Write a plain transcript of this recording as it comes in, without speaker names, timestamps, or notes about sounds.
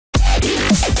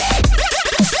Hey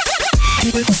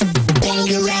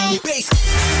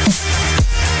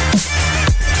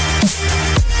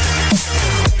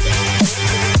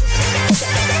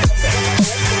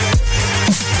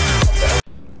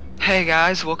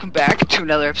guys, welcome back to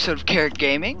another episode of Carrot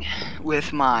Gaming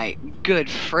with my good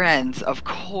friends, of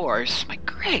course, my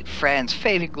great friends,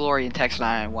 Faded Glory and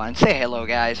Tex991. Say hello,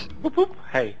 guys. Whoop, whoop.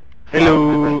 Hey.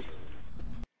 Hello.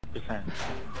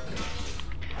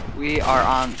 We are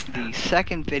on the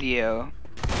second video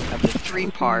of the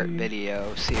three-part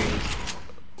video series.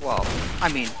 Well,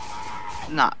 I mean,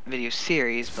 not video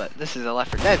series, but this is a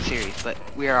Left 4 Dead series, but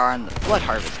we are on the Blood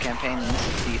Harvest campaign, and this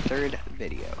is the third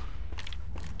video.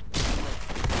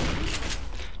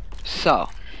 So,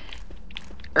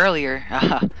 earlier,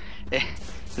 it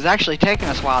was actually taking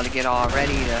us a while to get all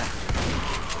ready to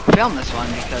film this one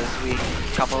because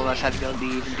a couple of us had to go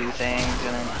leave and do things,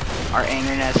 and then our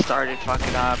internet started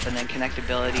fucking up, and then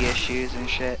connectability issues and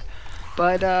shit.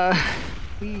 But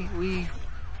we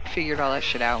figured all that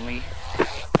shit out, and we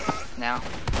now,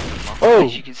 well,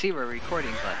 as you can see, we're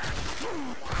recording, but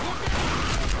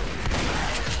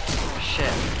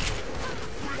shit.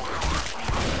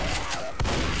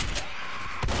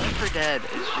 Left 4 Dead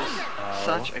is just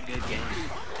such a good game.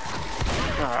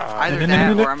 Either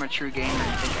that or I'm a true gamer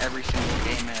and think every single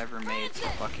game I ever made is a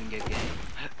fucking good game.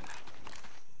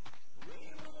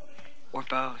 Or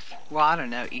both. Well, I don't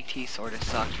know, E.T. sorta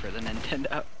sucked for the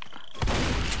Nintendo.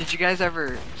 Did you guys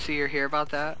ever see or hear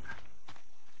about that?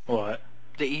 What?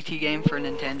 The E.T. game for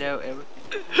Nintendo,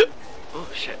 oh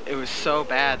shit, it was so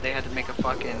bad they had to make a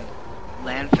fucking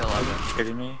landfill of it. Are you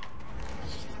kidding me?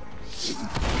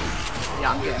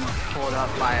 Yeah, I'm getting pulled up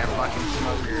by a fucking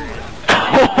smoker and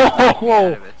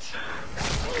out of its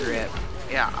grip.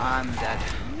 Yeah, I'm dead.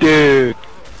 Dude.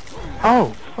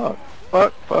 Oh,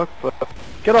 fuck.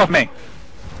 Get off me.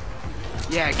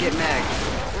 Yeah, get Meg.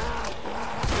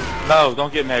 No,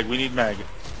 don't get Meg. We need Meg.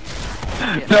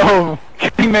 No,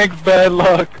 getting Meg's bad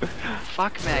luck.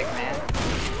 Fuck Meg, man.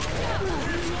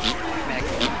 Meg.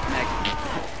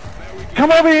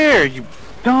 Come over here, you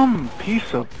dumb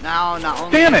piece of... No, not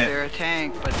only Damn is it. there a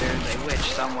tank, but there's a witch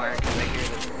somewhere because I hear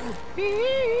the...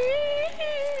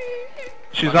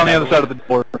 She's on the other side of the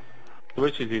door. The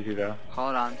witch is easy though.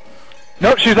 Hold on.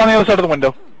 Nope, she's on the other side of the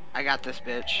window. I got this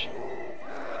bitch.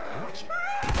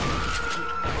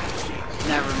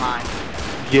 Never mind.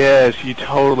 Yes, you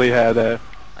totally had that.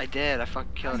 I did. I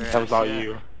fucking killed her. That was all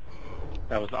you.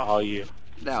 That was all you.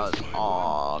 That was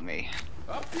all me.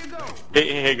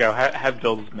 Here you go. Have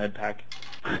Bill's med pack.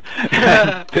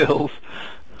 Pills.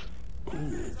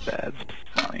 That's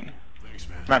funny.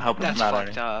 Not helping That's him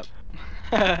out fucked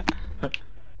any. up.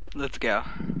 Let's go.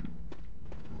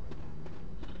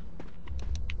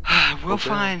 We'll Okay,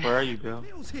 find... Where are you, Bill?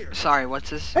 Sorry, what's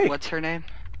this? Hey. What's her name?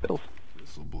 Pills.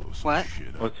 What?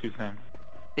 What's his name?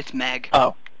 It's Meg.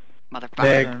 Oh.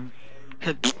 Motherfucker.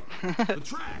 Meg.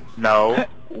 No.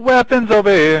 Weapons over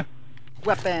here.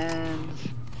 Weapons.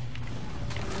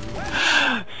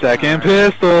 Second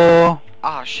pistol.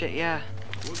 Oh shit, yeah.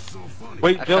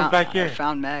 Wait, Bill's back I here.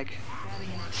 found Meg.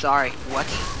 Sorry,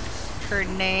 what's her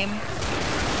name?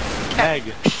 Meg.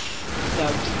 No,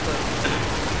 I'm just kidding.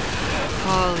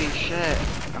 Holy shit.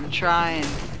 I'm trying,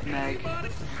 Meg.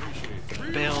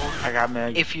 Bill, I got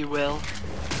Meg. if you will.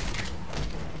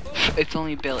 It's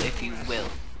only Bill, if you will.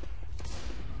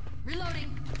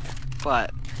 Reloading.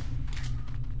 But,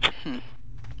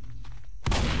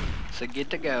 so get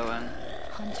to going.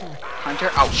 Hunter,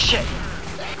 oh shit!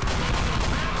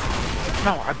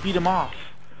 No, I beat him off.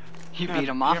 You God beat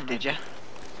him off, damn it. did ya?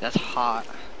 That's hot.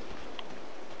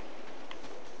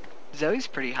 Zoe's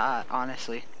pretty hot,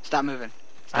 honestly. Stop moving.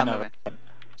 Stop know. moving.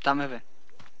 Stop moving.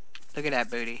 Look at that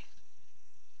booty.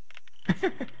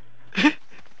 You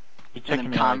And checking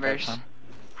them me out like that, Converse.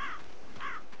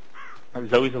 son?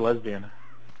 Zoe's a lesbian.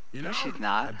 You know, She's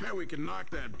not. I bet we can knock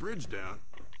that bridge down.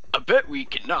 I bet we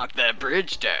can knock that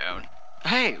bridge down.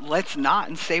 Hey, let's not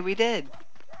and say we did.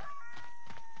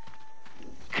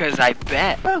 Cause I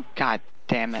bet. God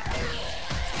damn it.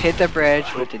 Hit the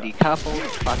bridge with the decoupled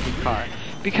fucking car.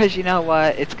 Because you know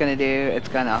what it's gonna do? It's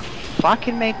gonna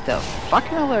fucking make the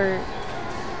fucking alert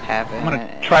happen. I'm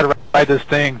gonna try to ride this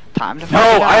thing. Time to No,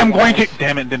 fucking I am die, going to... guys.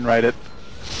 Damn it, didn't ride it.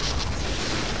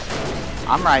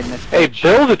 I'm riding this Hey, bitch.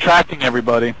 Bill's attracting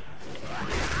everybody.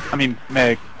 I mean,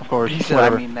 Meg, of course. He said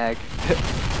Whatever. I mean Meg.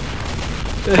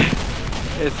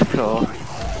 It's cool.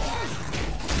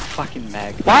 Fucking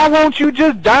Meg. Why won't you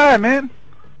just die, man?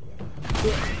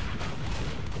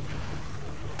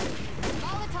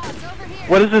 Molotovs over here.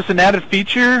 What is this, an added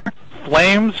feature?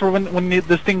 Flames for when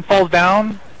this thing falls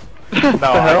down? No, The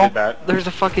I hell? did that. There's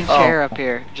a fucking Oh. chair up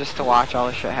here just to watch all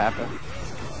this shit happen.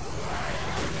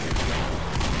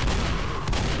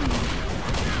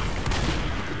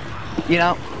 You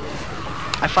know,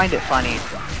 I find it funny.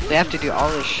 They have to do all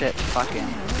this shit to fucking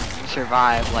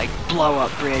survive, like blow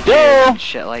up bridges Whoa! and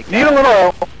shit like Need a that. little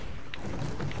help.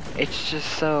 It's just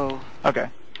so... Okay.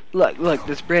 Look,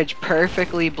 this bridge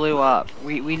perfectly blew up.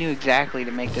 We knew exactly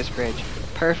to make this bridge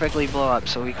perfectly blow up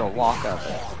so we could walk up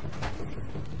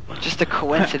it. Just a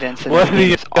coincidence in What this are game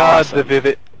the is odds awesome. of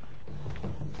it?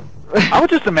 I would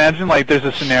just imagine like there's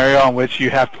a scenario in which you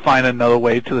have to find another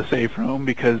way to the safe room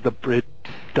because the bridge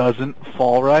doesn't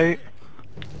fall right.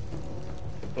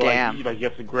 Damn. Like you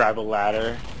have to grab a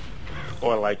ladder,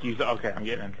 or like use. Okay, I'm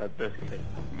getting inside this.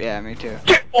 Yeah, me too.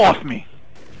 Get off me!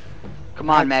 Come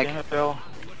on, Meg. Damn it, Bill.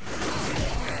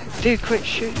 Dude, quit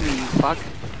shooting me, you fuck.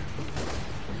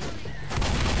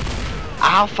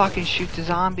 I'll fucking shoot the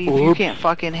zombie if you Oops. can't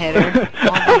fucking hit her.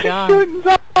 Oh my I'm god. shooting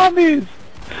zombies!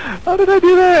 How did I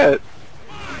do that?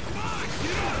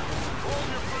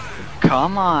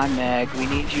 Come on, Meg. We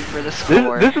need you for the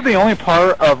score. This is the only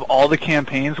part of all the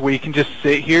campaigns where you can just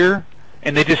sit here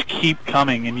and they just keep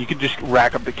coming and you can just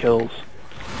rack up the kills.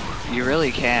 You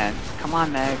really can. Come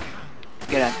on, Meg.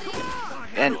 Get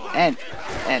in. And.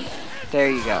 There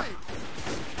you go.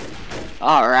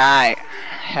 Alright.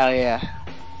 Hell yeah.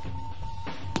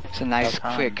 It's a nice About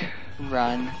time. quick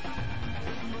run.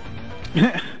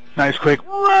 Nice quick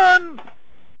run!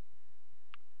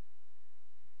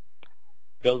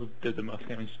 Bill did the most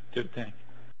damage to the tank.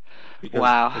 Because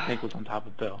Wow. the tank was on top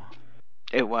of Bill.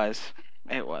 It was.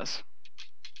 It was.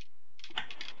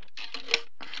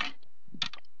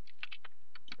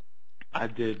 I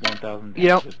did 1,000 damage You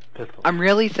know, with pistol. I'm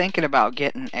really thinking about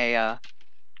getting a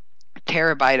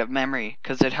terabyte of memory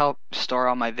because it helped store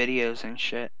all my videos and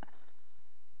shit.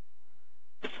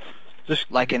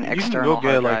 Just Like an you external can go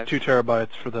get hard like drive. 2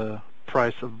 terabytes for the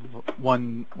price of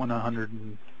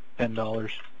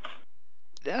 $110.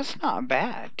 That's not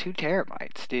bad. 2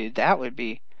 terabytes, dude. That would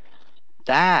be.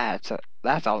 That's a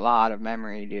lot of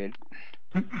memory, dude.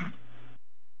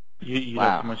 You Wow.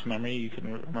 have so much memory, you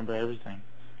can remember everything.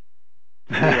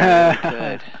 Dude, I really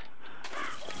could.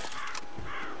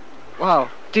 Whoa,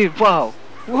 dude, whoa,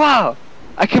 whoa!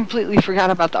 I completely forgot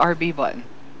about the RB button.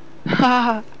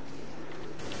 I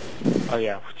Oh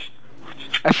yeah.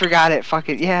 forgot it.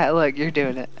 Fucking yeah! Look, you're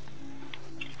doing it,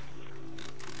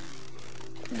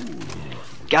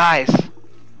 guys.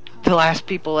 The last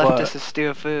people left What? us a stew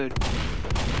of food.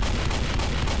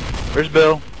 Where's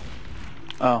Bill?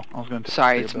 Oh, I was going to.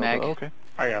 Sorry, say it's Bill, Meg. but okay.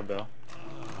 I got Bill.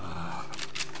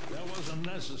 That wasn't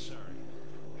necessary.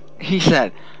 He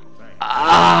said,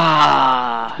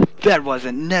 "Ah, that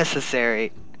wasn't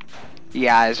necessary." You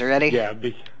guys ready? Yeah,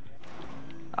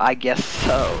 I guess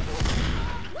so.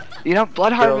 You know,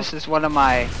 Blood Harvest is one of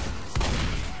my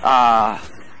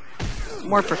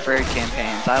more preferred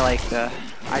campaigns.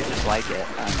 I just like it.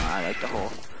 I don't know, I like the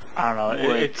whole. I don't know.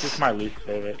 It's Woods. just my least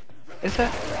favorite. Is it?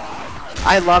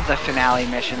 I love the finale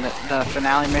mission. The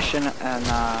finale mission and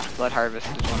Blood Harvest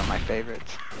is one of my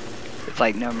favorites. It's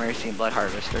like No Mercy and Blood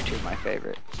Harvest are 2 of my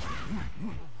favorites.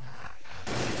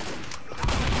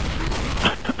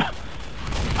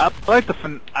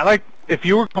 I like if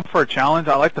you were come for a challenge,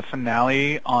 I like the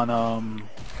finale on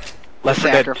Left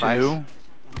 4 Dead Sacrifice. 2.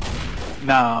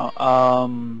 No,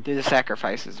 Dude, the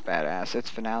sacrifice is badass. It's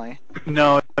finale.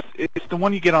 no, it's the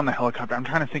one you get on the helicopter. I'm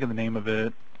trying to think of the name of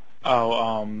it.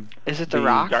 Oh, Is it the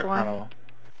Rock Dark one? Carnival.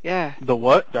 Yeah, The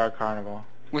what? Dark Carnival.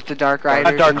 with the Dark Riders.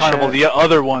 Not Dark and Carnival, shit. the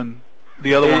other one.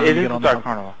 The other one It you is get the on Dark the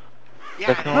Carnival. Yeah,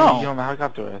 That's the No. one you get on the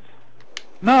helicopter with.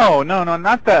 No,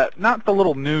 not that. Not the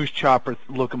little news chopper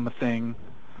looking thing,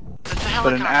 it's the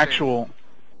but an helicopter. actual.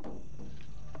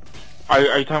 Are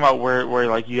you talking about where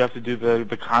like you have to do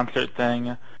the concert thing,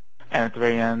 and at the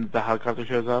very end the helicopter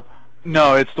shows up?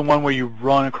 No, it's the one where you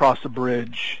run across the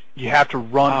bridge. You have to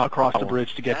run Oh, across the oh.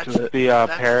 bridge to get That's- to it. The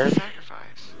That's Paris? the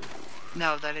sacrifice.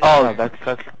 No, that is. Oh, No, that's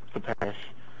the Paris.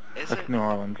 is That's it? New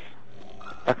Orleans.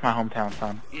 That's my hometown,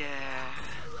 son. Yeah.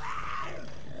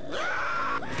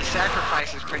 The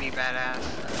sacrifice is pretty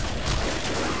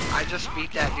badass. I just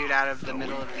beat that dude out of the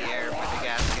middle of the air with a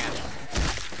gas can.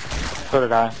 So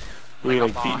did I. We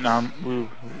Like a like beating boss. them.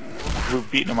 We were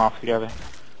beating them off together.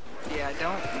 Yeah,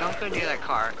 don't go near that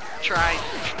car.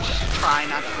 Just try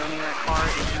not to go near that car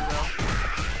if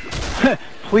you will.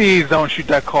 Please don't shoot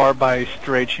that car by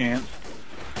stray chance.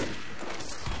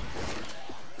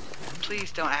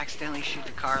 Please don't accidentally shoot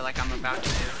the car like I'm about to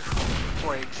do.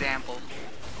 For example.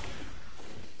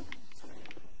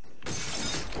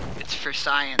 It's for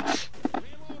science.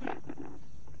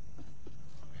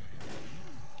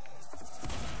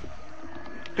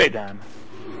 Stay down.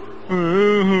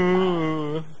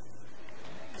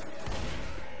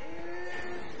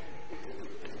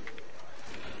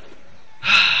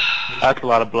 That's a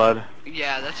lot of blood.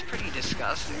 Yeah, that's pretty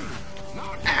disgusting.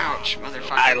 Ouch, motherfucker.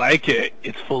 I like it.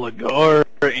 It's full of gore,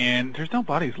 and there's no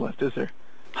bodies left, is there?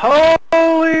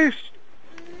 Holy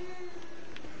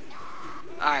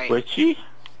Alright, Witchy?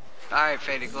 alright,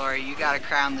 Faded Glory, you gotta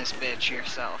crown this bitch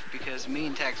yourself, because me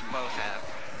and Tex both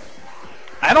have.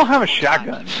 I don't have a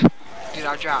shotgun. Dude,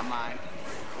 I'll drop mine.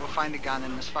 We'll find a gun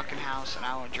in this fucking house, and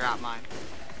I will drop mine.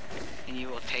 And you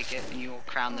will take it, and you will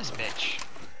crown this bitch.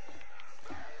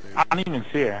 I don't even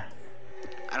see her.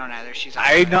 I don't either, she's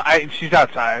I outside. know. She's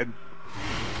outside.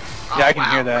 Yeah, I can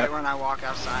hear that. Right when I walk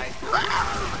outside.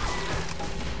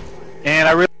 And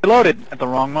I reloaded at the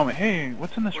wrong moment. Hey,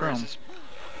 what's in this Where is room? this?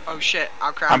 Oh shit,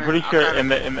 I'll crown I'm her. pretty I'll sure crown in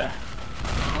her. the.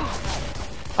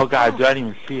 Oh god, dude, I didn't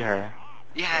even see her.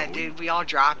 Yeah, dude, we all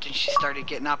dropped and she started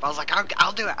getting up. I was like,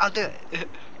 I'll do it, I'll do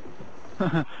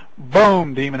it.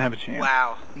 Boom, demon have a chance.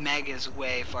 Wow, Meg is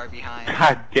way far behind.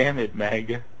 God damn it,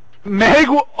 Meg. Meg,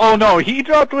 oh no, he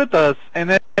dropped with us and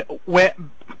then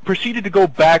proceeded to go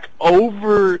back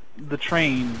over the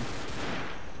train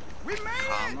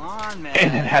Come on, Meg.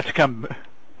 and then had to come.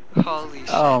 Holy shit.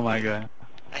 Oh my god.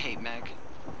 I hate Meg.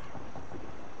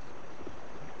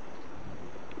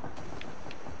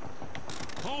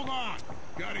 Hold on.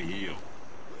 Gotta heal.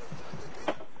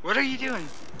 What are you doing?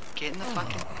 Get in the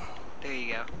fucking... There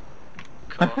you go.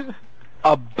 Cool.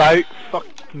 About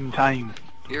fucking time.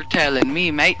 You're telling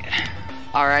me, mate.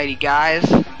 Alrighty, guys.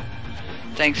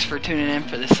 Thanks for tuning in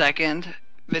for the second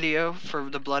video for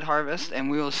the Blood Harvest, and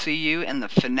we will see you in the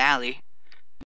finale.